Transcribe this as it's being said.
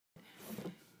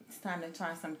time to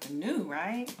try something new,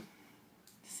 right?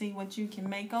 See what you can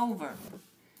make over.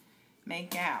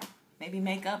 Make out. Maybe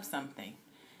make up something.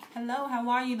 Hello, how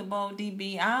are you, the Bold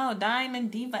DB? Oh, Diamond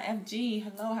Diva FG.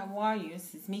 Hello, how are you?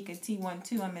 This is Mika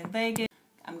T12. I'm in Vegas.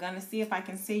 I'm going to see if I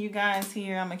can see you guys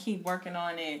here. I'm going to keep working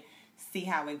on it. See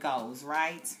how it goes,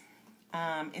 right?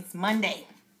 It's Monday.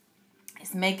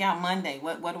 It's Make Out Monday.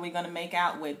 What are we going to make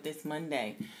out with this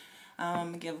Monday?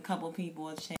 Give a couple people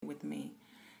a check with me.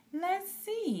 Let's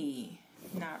see.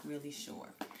 Not really sure.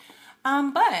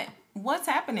 But what's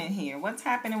happening here? What's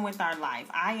happening with our life?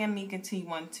 I am Mika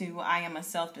T12. I am a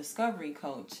self-discovery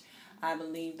coach. I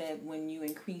believe that when you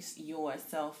increase your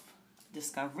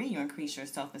self-discovery, you increase your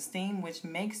self-esteem, which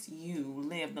makes you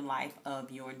live the life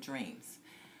of your dreams.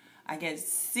 I get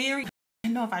serious. I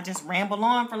know if I just ramble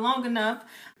on for long enough,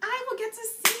 I will get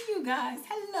to see you guys.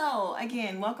 Hello.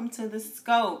 Again, welcome to the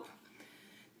scope.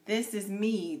 This is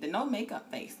me, the no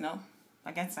makeup face. No,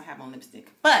 I guess I have on lipstick.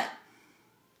 But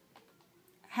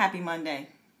happy Monday.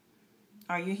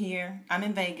 Are you here? I'm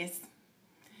in Vegas.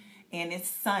 And it's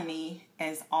sunny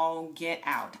as all get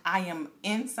out. I am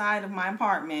inside of my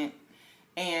apartment.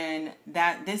 And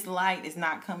this light is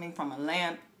not coming from a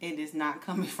lamp. It is not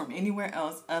coming from anywhere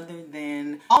else other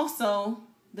than... Also,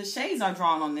 the shades are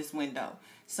drawn on this window.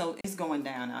 So it's going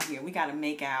down out here. We got to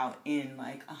make out in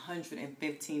like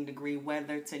 115 degree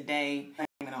weather today. Blame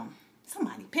it on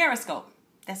somebody. Periscope.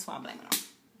 That's what I blame it on.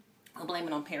 I'll blame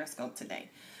it on Periscope today.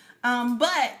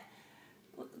 But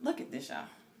look at this, y'all.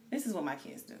 This is what my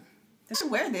kids do. They should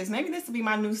wear this. Maybe this will be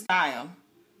my new style.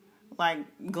 Like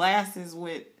glasses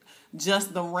with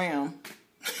just the rim.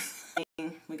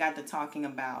 We got to talking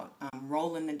about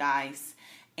rolling the dice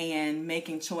and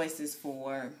making choices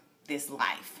for this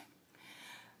life.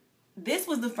 This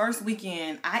was the first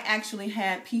weekend I actually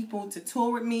had people to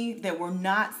tour with me that were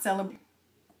not celebrating.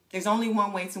 There's only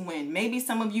one way to win. Maybe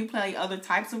some of you play other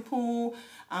types of pool.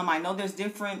 I know there's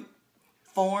different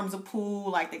forms of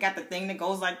pool. Like they got the thing that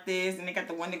goes like this and they got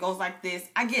the one that goes like this.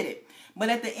 I get it. But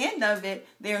at the end of it,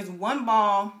 there's one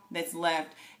ball that's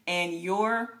left and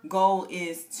your goal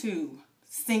is to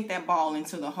sink that ball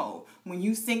into the hole. When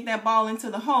you sink that ball into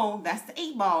the hole, that's the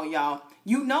 8 ball, y'all.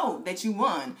 You know that you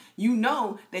won. You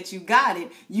know that you got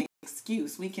it.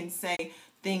 Excuse. We can say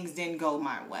things didn't go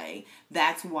my way.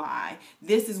 That's why.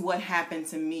 This is what happened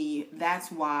to me. That's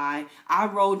why I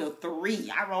rolled a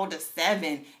 3. I rolled a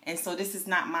 7. And so this is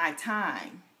not my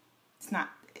time. It's not.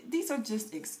 These are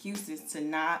just excuses to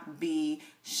not be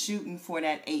shooting for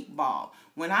that 8 ball.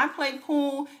 When I play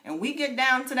pool and we get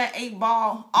down to that 8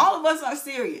 ball, all of us are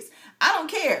serious. I don't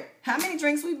care how many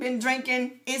drinks we've been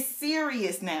drinking. It's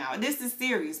serious now. This is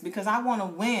serious because I want to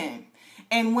win.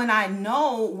 And when I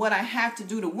know what I have to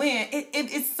do to win,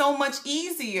 it's so much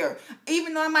easier.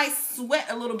 Even though I might sweat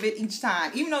a little bit each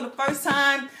time. Even though the first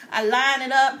time I line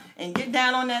it up and get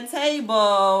down on that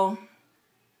table,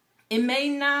 I may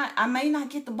not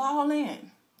get the ball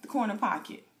in the corner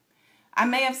pocket. I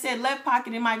may have said left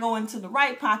pocket, it might go into the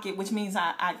right pocket, which means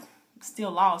I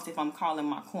still lost if I'm calling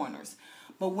my corners.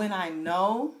 But when I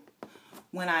know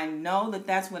that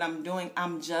that's what I'm doing,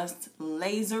 I'm just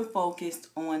laser focused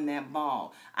on that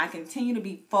ball. I continue to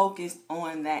be focused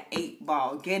on that 8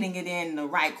 ball, getting it in the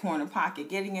right corner pocket,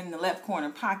 getting in the left corner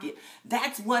pocket.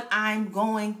 That's what I'm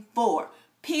going for,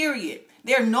 period.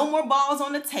 There are no more balls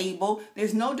on the table.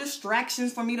 There's no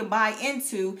distractions for me to buy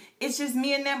into. It's just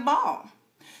me and that ball.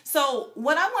 So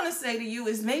what I want to say to you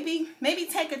is maybe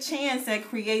take a chance at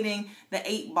creating the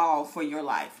 8 ball for your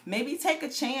life. Maybe take a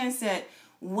chance at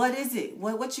what is it?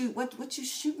 What you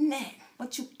shooting at?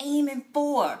 What you aiming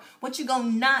for? What you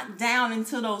gonna knock down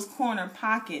into those corner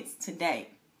pockets today,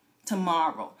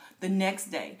 tomorrow, the next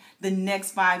day, the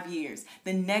next 5 years,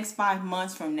 the next 5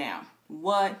 months from now?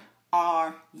 What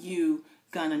are you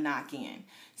gonna knock in?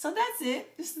 So that's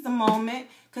it. This is the moment,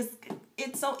 because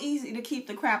it's so easy to keep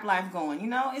the crap life going. You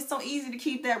know, it's so easy to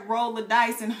keep that roll of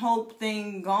dice and hope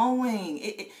thing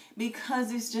going.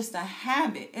 Because it's just a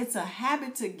habit. It's a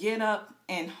habit to get up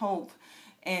and hope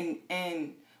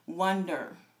and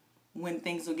wonder when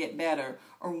things will get better,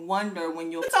 or wonder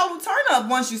when you'll... It's a total turn up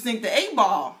once you sink the 8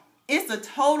 ball. It's a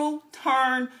total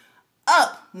turn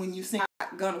up when you think you're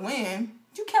not gonna win.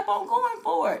 You kept on going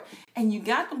for it. And you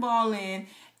got the ball in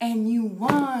and you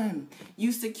won.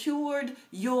 You secured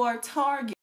your target.